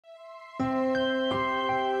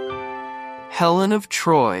Helen of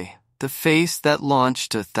Troy, the face that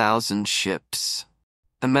launched 1,000 ships.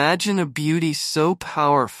 Imagine a beauty so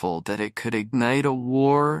powerful that it could ignite a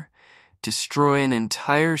war, destroy an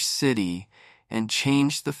entire city, and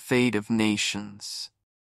change the fate of nations.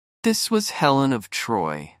 This was Helen of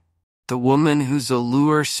Troy, the woman whose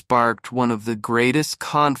allure sparked one of the greatest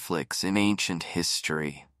conflicts in ancient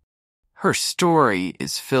history. Her story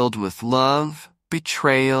is filled with love,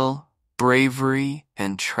 betrayal, bravery,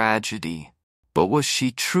 and tragedy. But was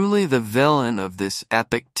she truly the villain of this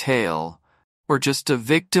epic tale, or just a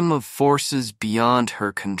victim of forces beyond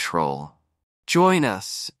her control? Join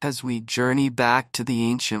us as we journey back to the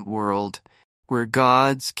ancient world, where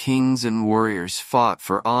gods, kings, and warriors fought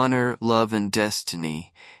for honor, love, and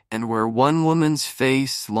destiny, and where one woman's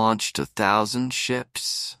face launched 1,000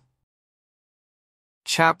 ships.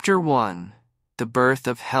 Chapter 1: The Birth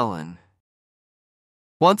of Helen.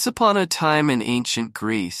 Once upon a time in ancient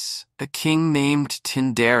Greece, a king named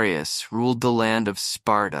Tyndareus ruled the land of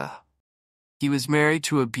Sparta. He was married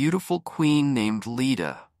to a beautiful queen named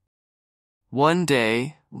Leda. One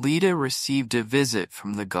day, Leda received a visit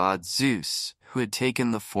from the god Zeus, who had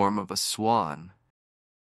taken the form of a swan.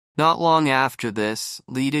 Not long after this,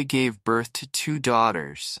 Leda gave birth to 2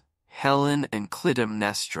 daughters, Helen and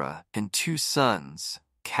Clytemnestra, and 2 sons,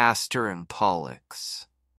 Castor and Pollux.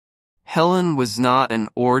 Helen was not an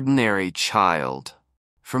ordinary child.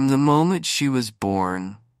 From the moment she was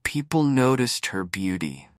born, people noticed her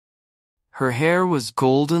beauty. Her hair was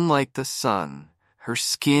golden like the sun, her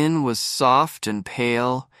skin was soft and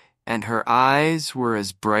pale, and her eyes were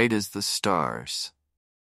as bright as the stars.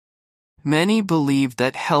 Many believed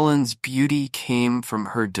that Helen's beauty came from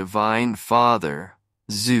her divine father,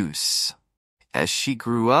 Zeus. As she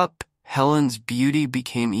grew up, Helen's beauty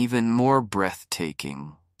became even more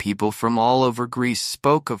breathtaking. People from all over Greece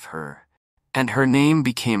spoke of her, and her name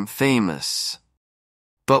became famous.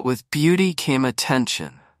 But with beauty came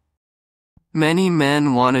attention. Many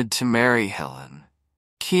men wanted to marry Helen.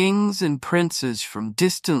 Kings and princes from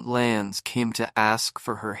distant lands came to ask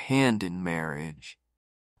for her hand in marriage.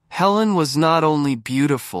 Helen was not only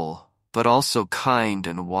beautiful, but also kind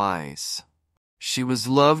and wise. She was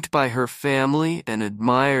loved by her family and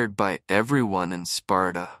admired by everyone in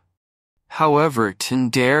Sparta. However,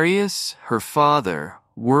 Tyndareus, her father,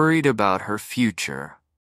 worried about her future.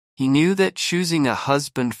 He knew that choosing a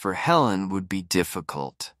husband for Helen would be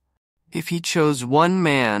difficult. If he chose one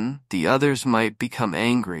man, the others might become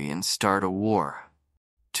angry and start a war.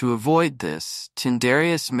 To avoid this,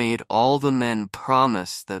 Tyndareus made all the men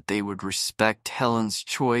promise that they would respect Helen's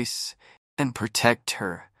choice and protect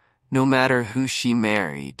her, no matter who she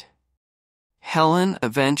married. Helen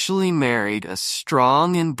eventually married a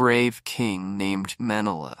strong and brave king named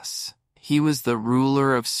Menelaus. He was the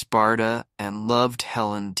ruler of Sparta and loved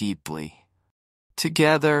Helen deeply.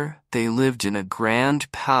 Together, they lived in a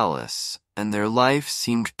grand palace, and their life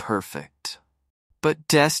seemed perfect. But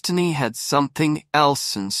destiny had something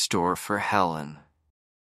else in store for Helen.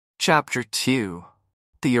 Chapter 2: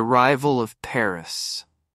 The Arrival of Paris.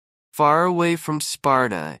 Far away from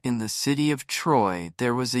Sparta, in the city of Troy,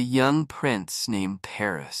 there was a young prince named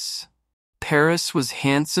Paris. Paris was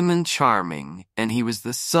handsome and charming, and he was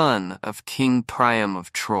the son of King Priam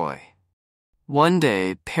of Troy. One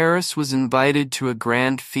day, Paris was invited to a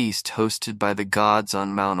grand feast hosted by the gods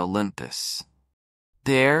on Mount Olympus.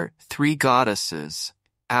 There, 3 goddesses,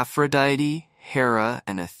 Aphrodite, Hera,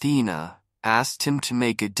 and Athena, asked him to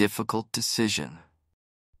make a difficult decision.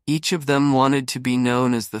 Each of them wanted to be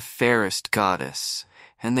known as the fairest goddess,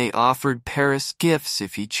 and they offered Paris gifts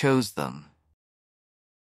if he chose them.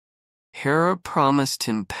 Hera promised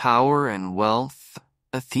him power and wealth,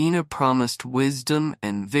 Athena promised wisdom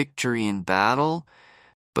and victory in battle,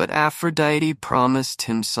 but Aphrodite promised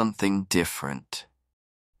him something different.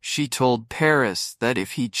 She told Paris that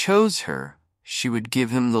if he chose her, she would give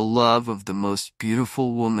him the love of the most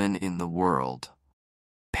beautiful woman in the world.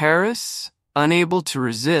 Paris, unable to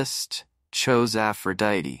resist, chose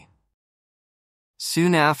Aphrodite.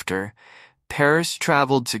 Soon after, Paris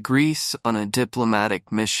traveled to Greece on a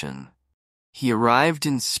diplomatic mission. He arrived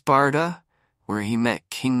in Sparta, where he met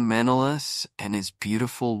King Menelaus and his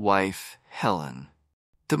beautiful wife, Helen.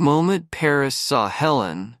 The moment Paris saw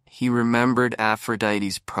Helen, he remembered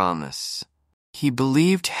Aphrodite's promise. He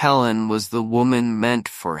believed Helen was the woman meant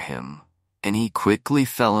for him, and he quickly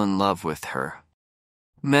fell in love with her.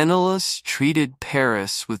 Menelaus treated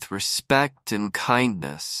Paris with respect and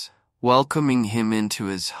kindness, welcoming him into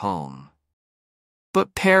his home.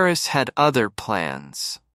 But Paris had other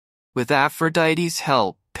plans. With Aphrodite's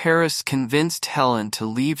help, Paris convinced Helen to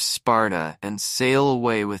leave Sparta and sail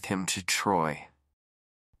away with him to Troy.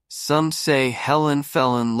 Some say Helen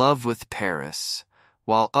fell in love with Paris,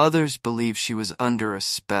 while others believe she was under a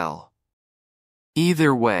spell.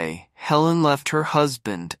 Either way, Helen left her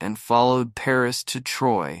husband and followed Paris to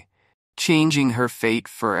Troy, changing her fate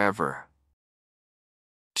forever.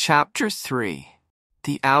 Chapter 3.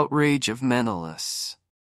 The Outrage of Menelaus.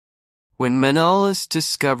 When Menelaus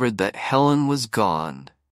discovered that Helen was gone,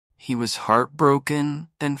 he was heartbroken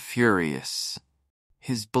and furious.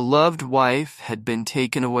 His beloved wife had been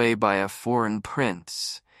taken away by a foreign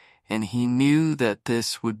prince, and he knew that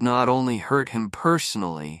this would not only hurt him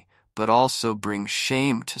personally, but also bring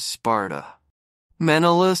shame to Sparta.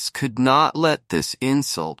 Menelaus could not let this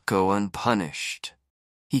insult go unpunished.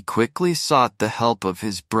 He quickly sought the help of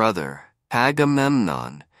his brother,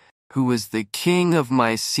 Agamemnon, who was the king of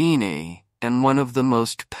Mycenae and one of the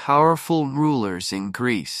most powerful rulers in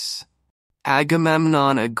Greece.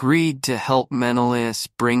 Agamemnon agreed to help Menelaus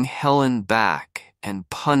bring Helen back and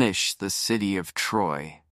punish the city of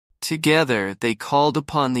Troy. Together, they called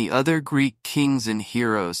upon the other Greek kings and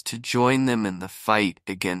heroes to join them in the fight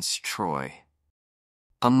against Troy.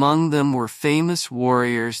 Among them were famous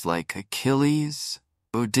warriors like Achilles,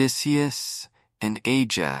 Odysseus, and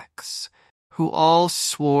Ajax, who all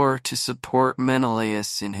swore to support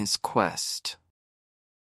Menelaus in his quest.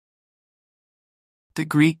 The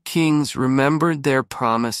Greek kings remembered their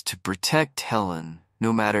promise to protect Helen,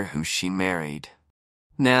 no matter who she married.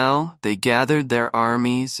 Now they gathered their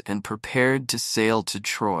armies and prepared to sail to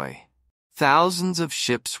Troy. Thousands of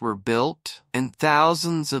ships were built, and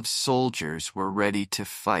thousands of soldiers were ready to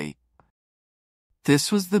fight.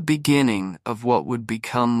 This was the beginning of what would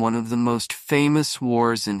become one of the most famous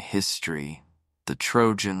wars in history, the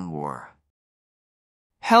Trojan War.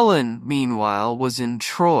 Helen, meanwhile, was in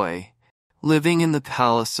Troy, living in the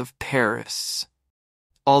palace of Paris.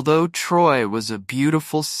 Although Troy was a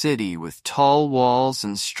beautiful city with tall walls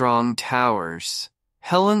and strong towers,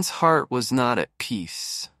 Helen's heart was not at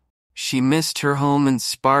peace. She missed her home in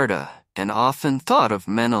Sparta and often thought of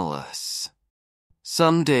Menelaus.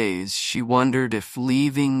 Some days she wondered if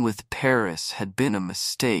leaving with Paris had been a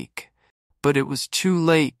mistake, but it was too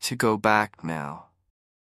late to go back now.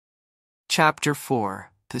 Chapter 4.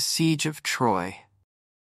 The Siege of Troy.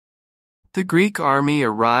 The Greek army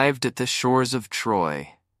arrived at the shores of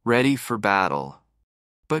Troy, ready for battle.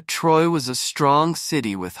 But Troy was a strong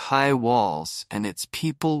city with high walls, and its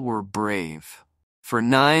people were brave. For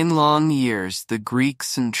 9 long years the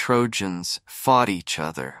Greeks and Trojans fought each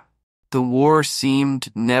other. The war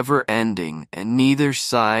seemed never-ending, and neither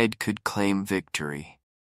side could claim victory.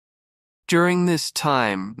 During this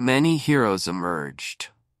time, many heroes emerged.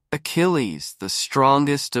 Achilles, the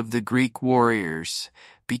strongest of the Greek warriors,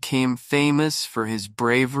 became famous for his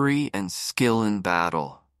bravery and skill in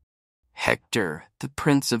battle. Hector, the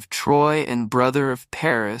prince of Troy and brother of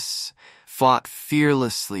Paris, fought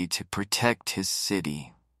fearlessly to protect his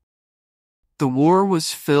city. The war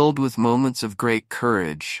was filled with moments of great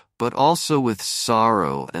courage, but also with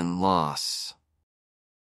sorrow and loss.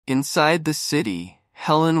 Inside the city,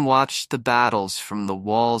 Helen watched the battles from the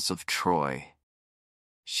walls of Troy.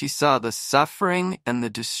 She saw the suffering and the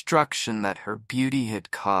destruction that her beauty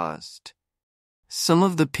had caused. Some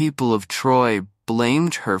of the people of Troy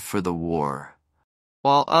blamed her for the war,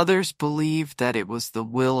 while others believed that it was the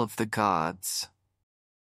will of the gods.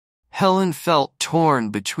 Helen felt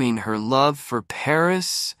torn between her love for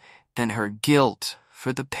Paris and her guilt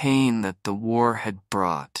for the pain that the war had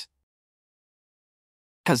brought.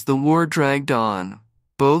 As the war dragged on,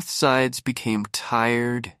 both sides became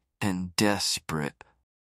tired and desperate.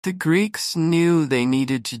 The Greeks knew they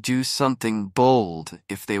needed to do something bold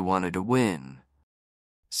if they wanted to win.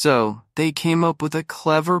 So, they came up with a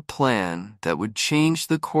clever plan that would change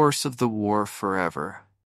the course of the war forever.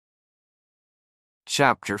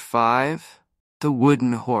 Chapter 5. The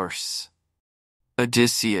Wooden Horse.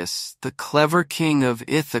 Odysseus, the clever king of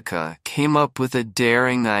Ithaca, came up with a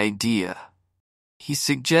daring idea. He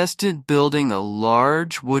suggested building a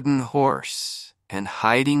large wooden horse and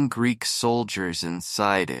hiding Greek soldiers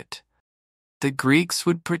inside it. The Greeks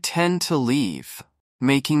would pretend to leave,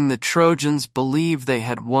 making the Trojans believe they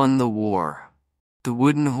had won the war. The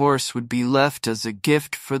wooden horse would be left as a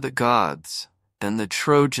gift for the gods, and the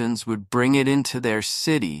Trojans would bring it into their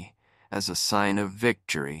city as a sign of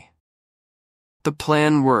victory. The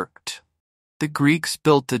plan worked. The Greeks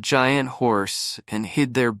built the giant horse and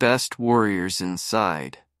hid their best warriors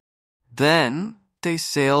inside. Then they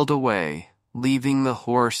sailed away, leaving the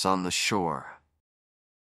horse on the shore.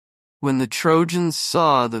 When the Trojans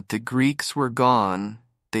saw that the Greeks were gone,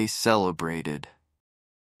 they celebrated.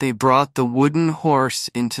 They brought the wooden horse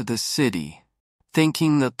into the city,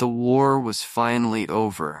 thinking that the war was finally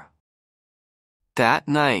over. That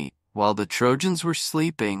night, while the Trojans were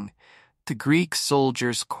sleeping, the Greek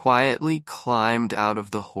soldiers quietly climbed out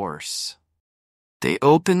of the horse. They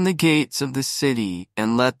opened the gates of the city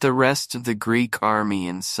and let the rest of the Greek army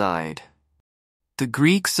inside. The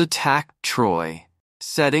Greeks attacked Troy,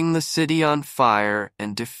 setting the city on fire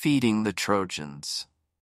and defeating the Trojans.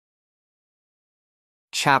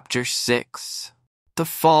 Chapter 6. The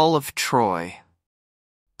Fall of Troy.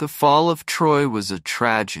 The fall of Troy was a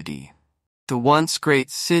tragedy. The once great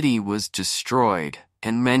city was destroyed,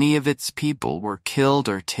 and many of its people were killed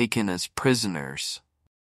or taken as prisoners.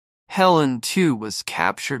 Helen, too, was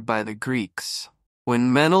captured by the Greeks.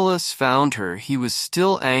 When Menelaus found her, he was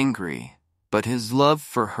still angry, but his love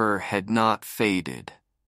for her had not faded.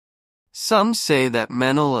 Some say that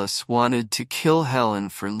Menelaus wanted to kill Helen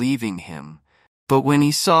for leaving him, but when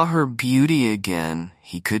he saw her beauty again,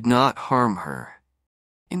 he could not harm her.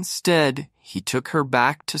 Instead, he took her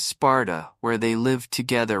back to Sparta, where they lived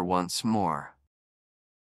together once more.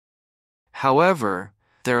 However,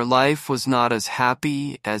 their life was not as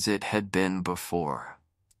happy as it had been before.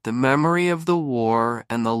 The memory of the war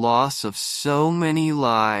and the loss of so many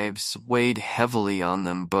lives weighed heavily on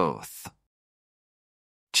them both.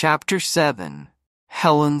 Chapter 7.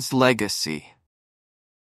 Helen's Legacy.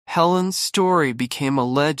 Helen's story became a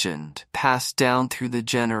legend passed down through the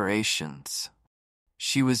generations.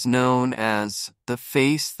 She was known as the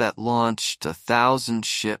face that launched 1,000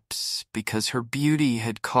 ships because her beauty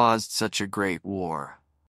had caused such a great war.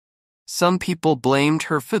 Some people blamed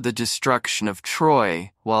her for the destruction of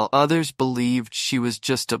Troy, while others believed she was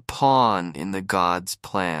just a pawn in the gods'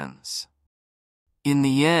 plans. In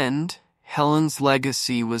the end, Helen's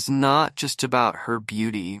legacy was not just about her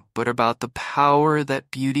beauty, but about the power that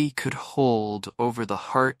beauty could hold over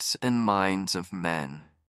the hearts and minds of men.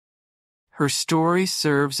 Her story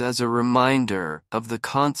serves as a reminder of the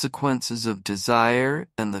consequences of desire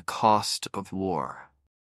and the cost of war.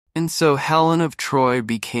 And so Helen of Troy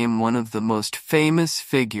became one of the most famous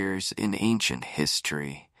figures in ancient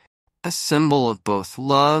history, a symbol of both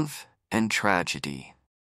love and tragedy.